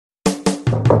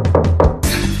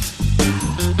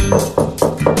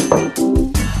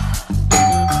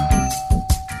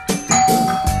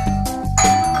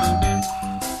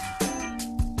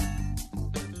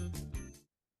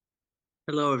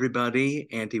everybody.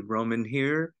 Andy Roman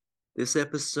here. This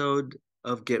episode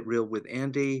of Get Real with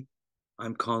Andy,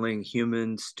 I'm calling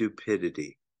Human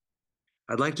Stupidity.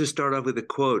 I'd like to start off with a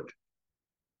quote.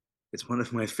 It's one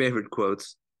of my favorite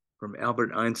quotes from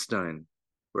Albert Einstein,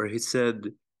 where he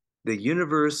said, "The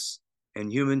universe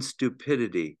and human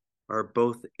stupidity are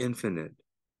both infinite,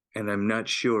 and I'm not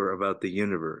sure about the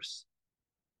universe."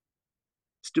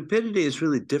 Stupidity is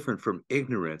really different from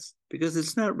ignorance because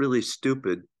it's not really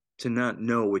stupid to not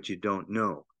know what you don't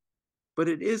know. But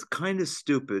it is kind of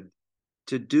stupid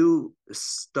to do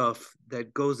stuff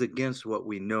that goes against what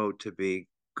we know to be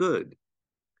good.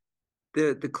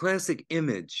 The classic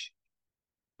image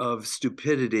of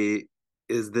stupidity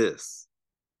is this.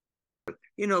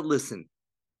 Listen,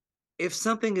 if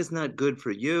something is not good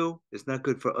for you, it's not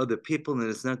good for other people, and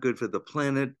it's not good for the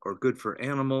planet or good for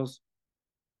animals,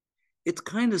 it's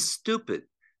kind of stupid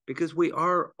because we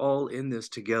are all in this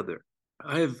together.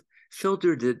 I've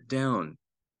filtered it down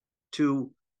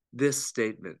to this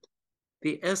statement.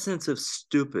 The essence of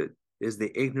stupid is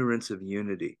the ignorance of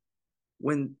unity.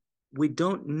 When we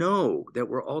don't know that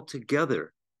we're all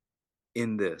together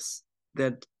in this,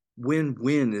 that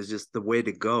win-win is just the way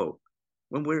to go.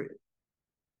 When we're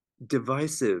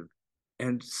divisive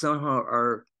and somehow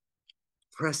are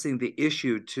pressing the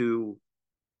issue to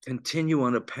continue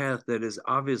on a path that is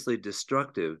obviously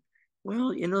destructive,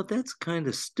 well, that's kind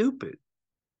of stupid.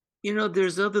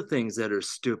 There's other things that are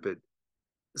stupid,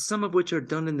 some of which are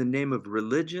done in the name of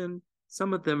religion.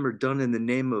 Some of them are done in the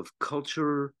name of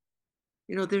culture.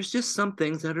 There's just some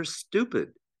things that are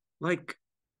stupid, like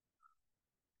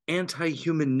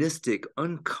anti-humanistic,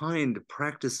 unkind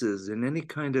practices in any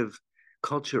kind of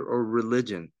culture or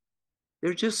religion.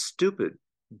 They're just stupid.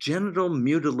 Genital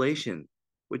mutilation,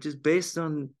 which is based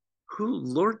on who,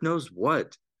 Lord knows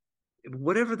what.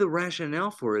 Whatever the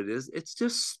rationale for it is, it's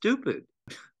just stupid.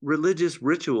 Religious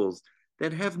rituals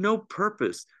that have no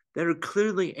purpose, that are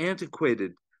clearly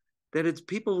antiquated, that it's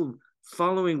people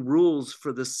following rules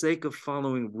for the sake of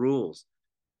following rules.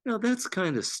 That's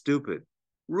kind of stupid.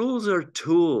 Rules are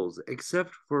tools,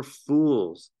 except for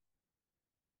fools.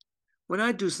 When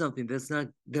I do something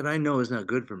that I know is not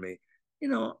good for me,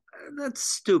 that's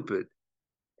stupid.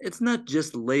 It's not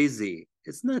just lazy.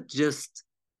 It's not just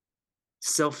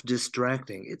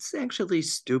self-distracting. It's actually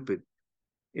stupid.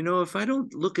 If I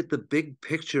don't look at the big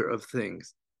picture of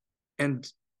things and,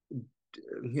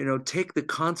 take the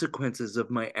consequences of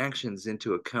my actions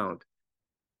into account,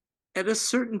 at a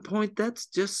certain point, that's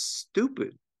just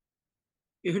stupid.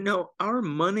 Our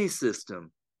money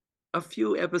system, a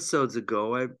few episodes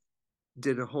ago, I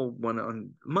did a whole one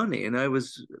on money, and I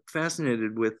was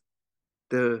fascinated with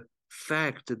the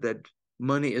fact that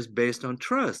money is based on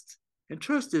trust, and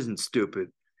trust isn't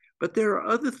stupid. But there are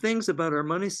other things about our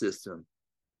money system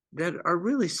that are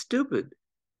really stupid.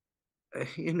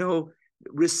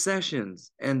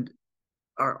 Recessions and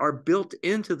are built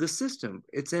into the system.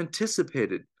 It's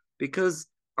anticipated because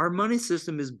our money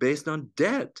system is based on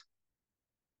debt.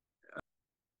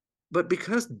 But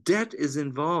because debt is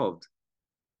involved,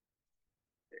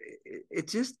 it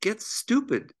just gets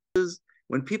stupid.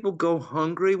 When people go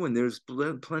hungry, when there's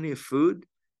plenty of food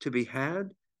to be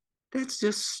had, that's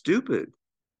just stupid.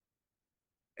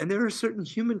 And there are certain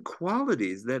human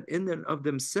qualities that in and of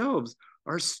themselves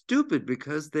are stupid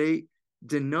because they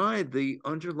deny the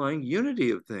underlying unity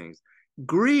of things.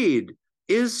 Greed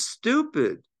is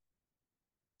stupid.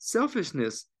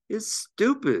 Selfishness is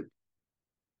stupid.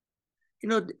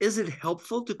 Is it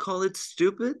helpful to call it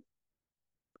stupid?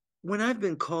 When I've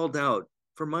been called out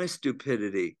for my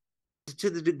stupidity,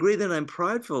 to the degree that I'm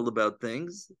prideful about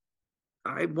things,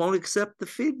 I won't accept the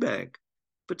feedback.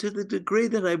 But to the degree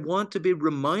that I want to be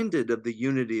reminded of the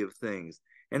unity of things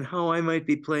and how I might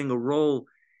be playing a role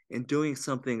in doing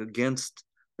something against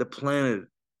the planet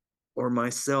or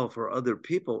myself or other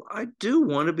people, I do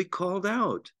want to be called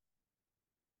out.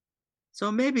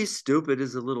 So maybe stupid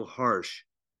is a little harsh.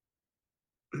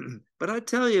 But I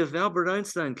tell you, if Albert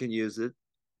Einstein can use it,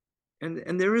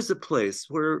 and there is a place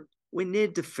where we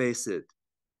need to face it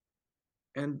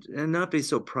and not be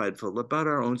so prideful about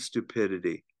our own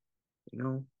stupidity.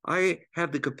 I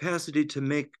have the capacity to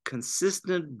make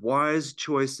consistent, wise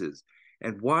choices.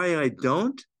 And why I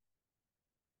don't?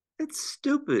 It's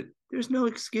stupid. There's no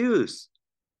excuse.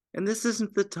 And this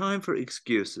isn't the time for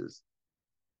excuses.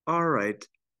 All right,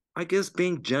 I guess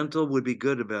being gentle would be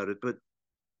good about it, but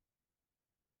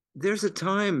there's a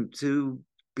time to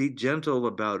be gentle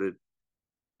about it.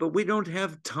 But we don't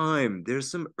have time. There's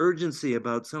some urgency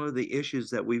about some of the issues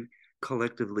that we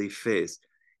collectively face.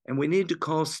 And we need to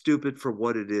call stupid for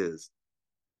what it is.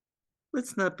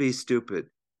 Let's not be stupid.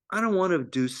 I don't want to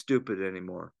do stupid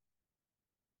anymore.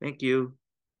 Thank you.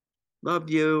 Love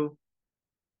you.